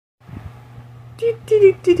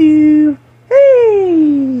Do.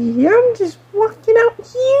 Hey, I'm just walking out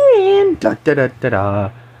here and da.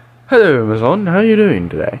 Hello, Amazon. How are you doing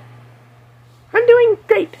today? I'm doing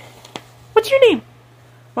great. What's your name?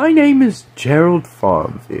 My name is Gerald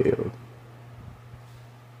Farmfield.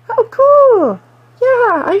 Oh, cool.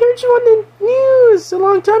 Yeah, I heard you on the news a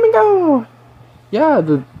long time ago. Yeah,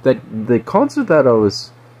 the concert that I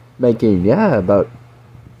was making, about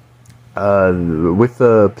with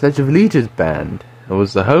the Pledge of Allegiance band. I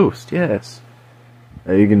was the host, yes.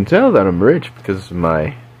 You can tell that I'm rich because of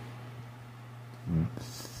my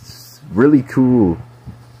really cool,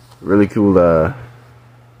 whatever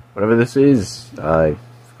this is. I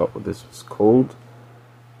forgot what this was called.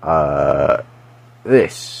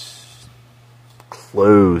 This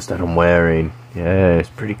clothes that I'm wearing. Yeah, it's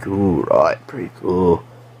pretty cool, right? Pretty cool.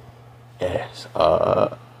 Yes,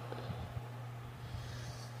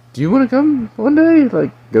 do you want to come one day?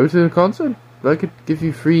 Like, go to the concert? I could give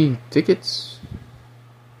you free tickets.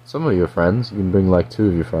 Some of your friends. You can bring like 2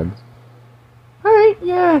 of your friends. Alright,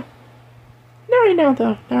 yeah. Not right now,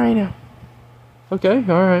 though. Not right now. Okay,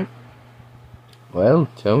 alright. Well,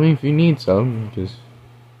 tell me if you need some, because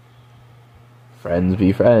friends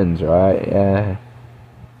be friends, right? Yeah.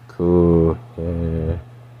 Cool, yeah.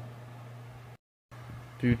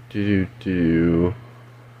 Do.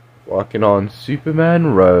 Walking on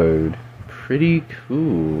Superman Road. Pretty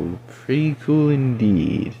cool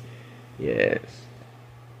indeed. Yes.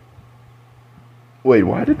 Wait,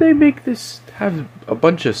 why did they make this have a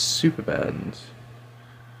bunch of Supermans?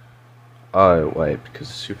 Oh, wait, because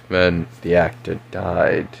Superman, the actor,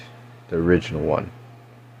 died. The original one.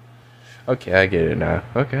 Okay, I get it now.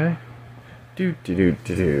 Okay.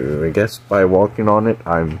 I guess by walking on it,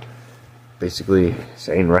 I'm basically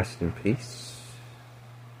saying rest in peace.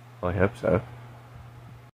 I hope so.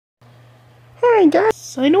 Hi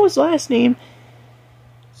guys, I know his last name.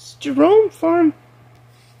 It's Jerome Farm.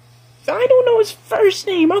 I don't know his first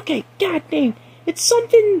name. Okay, god dang. It's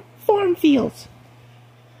something Farmfield.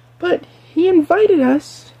 But he invited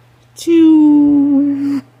us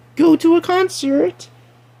to go to a concert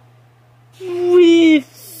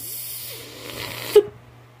with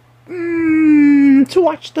to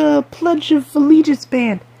watch the Pledge of Allegiance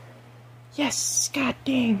band. Yes, god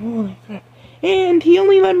dang, holy crap. And he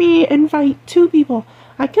only let me invite 2 people.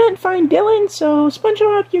 I couldn't find Dylan, so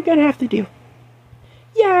SpongeBob, you're gonna have to do.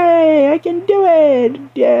 Yay, I can do it!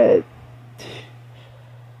 Yeah.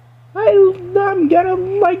 I'm gonna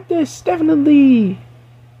like this, definitely.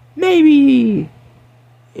 Maybe.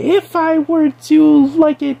 If I were to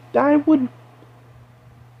like it, I would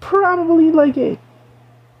probably like it.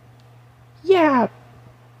 Yeah.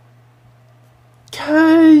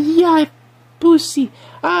 Yeah, pussy.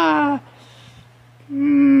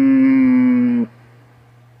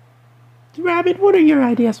 Rabbit, what are your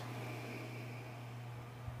ideas?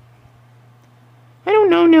 I don't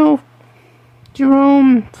know, no.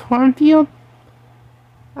 Jerome Farmfield?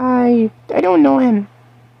 I don't know him.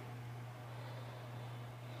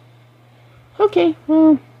 Okay,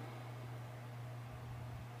 well.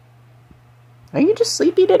 Are you just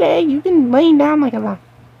sleepy today? You've been laying down like a lot.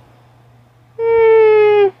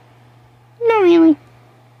 Not really.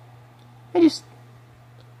 I just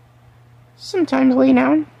sometimes lay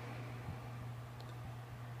down.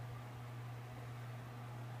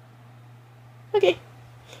 Okay.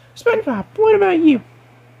 SpongeBob, what about you?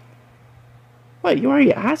 Well, you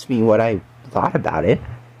already asked me what I thought about it,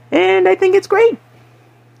 and I think it's great.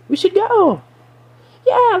 We should go.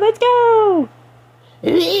 Yeah, let's go.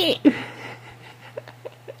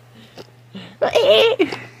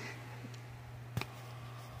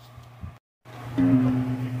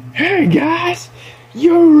 Hey guys,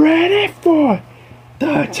 you ready for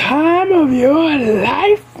the time of your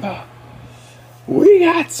life? We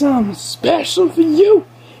got something special for you.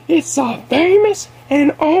 It's a famous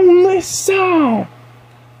and only song,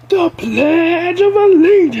 the Pledge of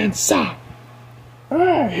Allegiance song.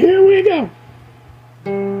 Alright, here we go.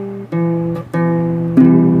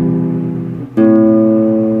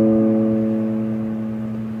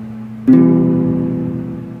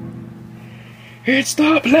 It's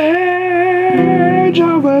the Pledge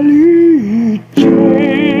of Allegiance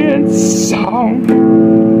song.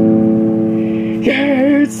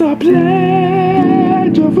 Yeah, it's the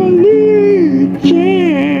Pledge of Allegiance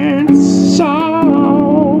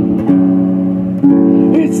song.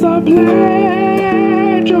 It's the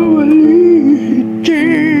Pledge of Allegiance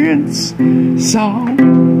song.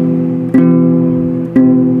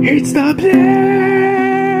 It's the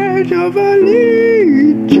Pledge of Allegiance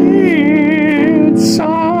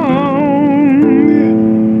song.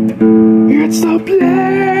 It's the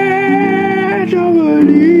Pledge of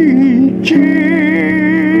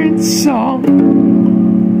Allegiance song.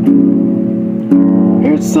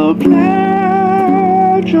 It's the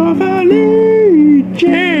Pledge of Allegiance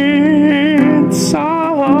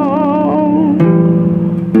song.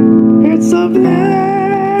 It's the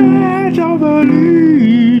Pledge of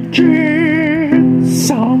Allegiance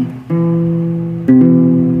song.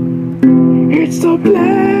 It's the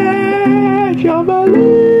Pledge of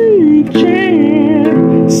Allegiance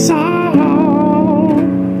song.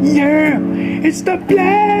 Yeah, it's the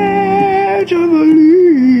Pledge of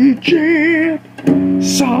Allegiance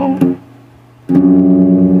song.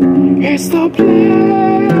 It's the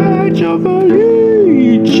Pledge of Allegiance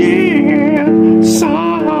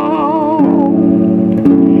song.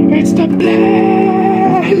 It's the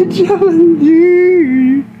Pledge of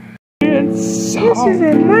Allegiance song. This is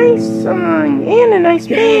a nice song and a nice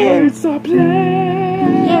band. It's the Pledge.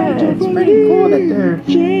 Yeah, it's pretty cool that they're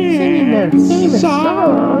singing their famous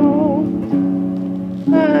song.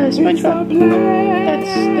 SpongeBob.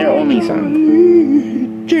 That's their only song.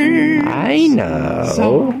 I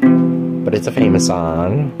know, but it's a famous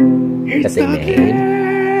song that they made.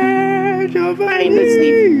 Fine, let's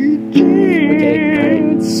leave. Okay,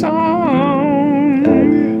 alright. Song.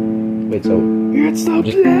 Wait, so It's the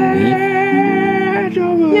just leave?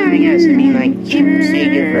 Yeah, I guess. I mean, like, can't stay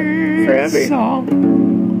here forever.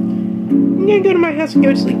 I'm gonna go to my house and go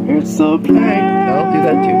to sleep. It's the Alright, I'll do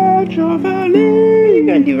that too. what are you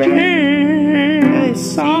gonna do, Ryan?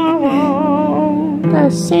 The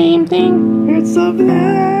same thing? It's the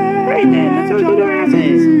Right then, let's go to our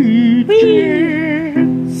houses. Whee!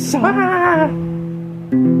 Wah!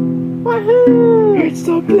 Wahoo! It's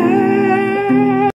the Pledge.